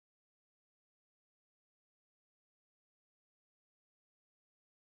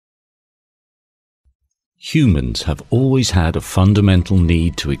Humans have always had a fundamental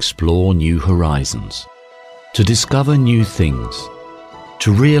need to explore new horizons, to discover new things,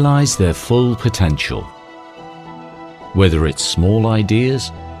 to realize their full potential. Whether it's small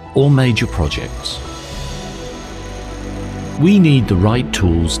ideas or major projects, we need the right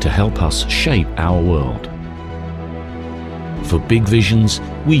tools to help us shape our world. For big visions,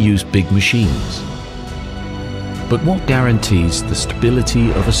 we use big machines. But what guarantees the stability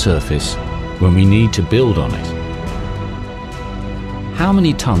of a surface when we need to build on it? How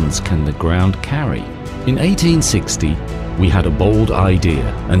many tons can the ground carry? In 1860, we had a bold idea,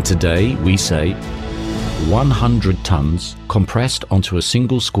 and today we say 100 tons compressed onto a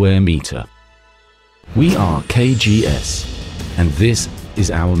single square meter. We are KGS, and this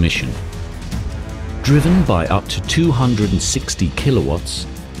is our mission. Driven by up to 260 kilowatts,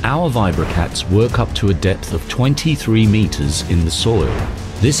 our vibrocats work up to a depth of 23 meters in the soil.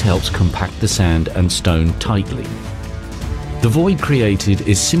 This helps compact the sand and stone tightly. The void created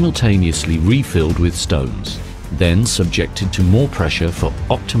is simultaneously refilled with stones, then subjected to more pressure for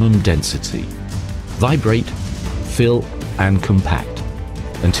optimum density. Vibrate, fill and compact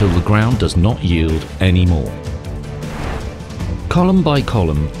until the ground does not yield any more. Column by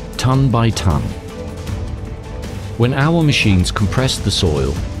column, ton by ton. When our machines compress the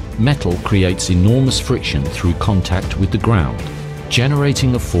soil, metal creates enormous friction through contact with the ground,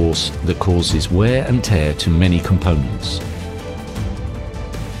 generating a force that causes wear and tear to many components.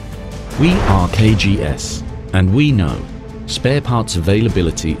 We are KGS, and we know spare parts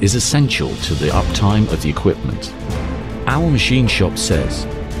availability is essential to the uptime of the equipment. Our machine shop says,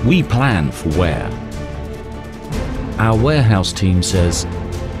 we plan for wear. Our warehouse team says,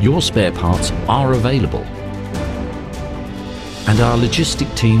 your spare parts are available. And our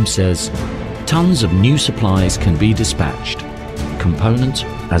logistic team says, tons of new supplies can be dispatched, components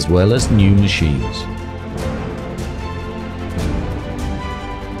as well as new machines.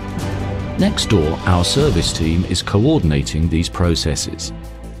 Next door, our service team is coordinating these processes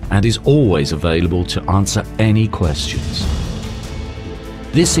and is always available to answer any questions.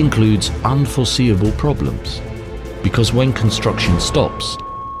 This includes unforeseeable problems, because when construction stops,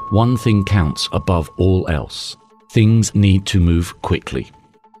 one thing counts above all else. Things need to move quickly.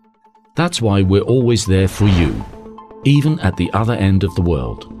 That's why we're always there for you, even at the other end of the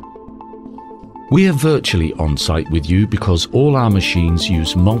world. We are virtually on site with you because all our machines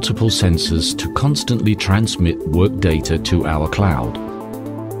use multiple sensors to constantly transmit work data to our cloud.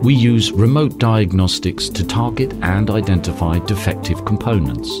 We use remote diagnostics to target and identify defective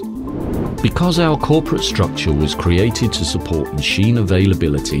components. Because our corporate structure was created to support machine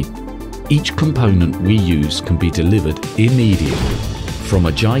availability, each component we use can be delivered immediately, from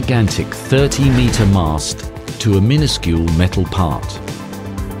a gigantic 30-meter mast to a minuscule metal part.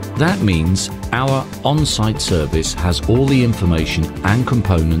 That means our on-site service has all the information and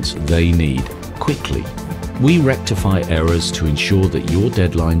components they need quickly. We rectify errors to ensure that your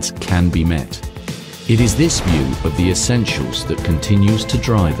deadlines can be met. It is this view of the essentials that continues to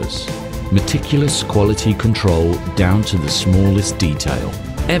drive us. Meticulous quality control down to the smallest detail.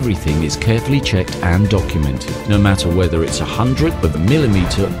 Everything is carefully checked and documented, no matter whether it's 100th of a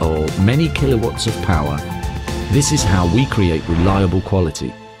millimeter or many kilowatts of power. This is how we create reliable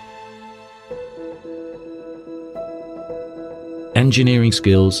quality. Engineering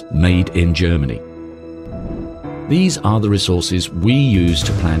skills made in Germany. These are the resources we use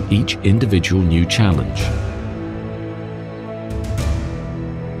to plan each individual new challenge.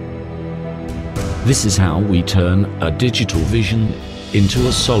 This is how we turn a digital vision into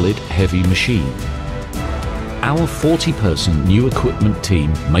a solid, heavy machine. Our 40-person new equipment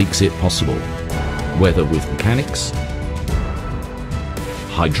team makes it possible, whether with mechanics,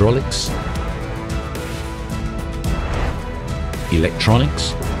 hydraulics,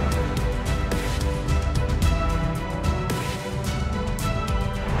 electronics,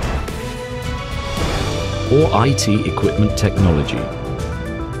 or IT equipment technology.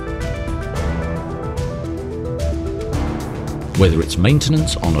 Whether it's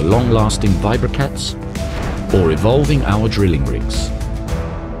maintenance on a long-lasting vibrocats or evolving our drilling rigs.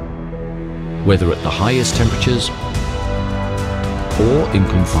 Whether at the highest temperatures or in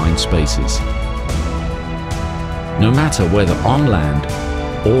confined spaces. No matter whether on land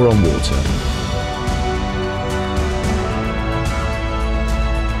or on water.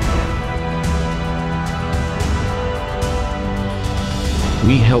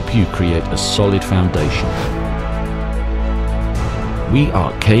 We help you create a solid foundation. We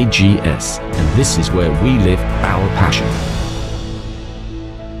are KGS, and this is where we live our passion.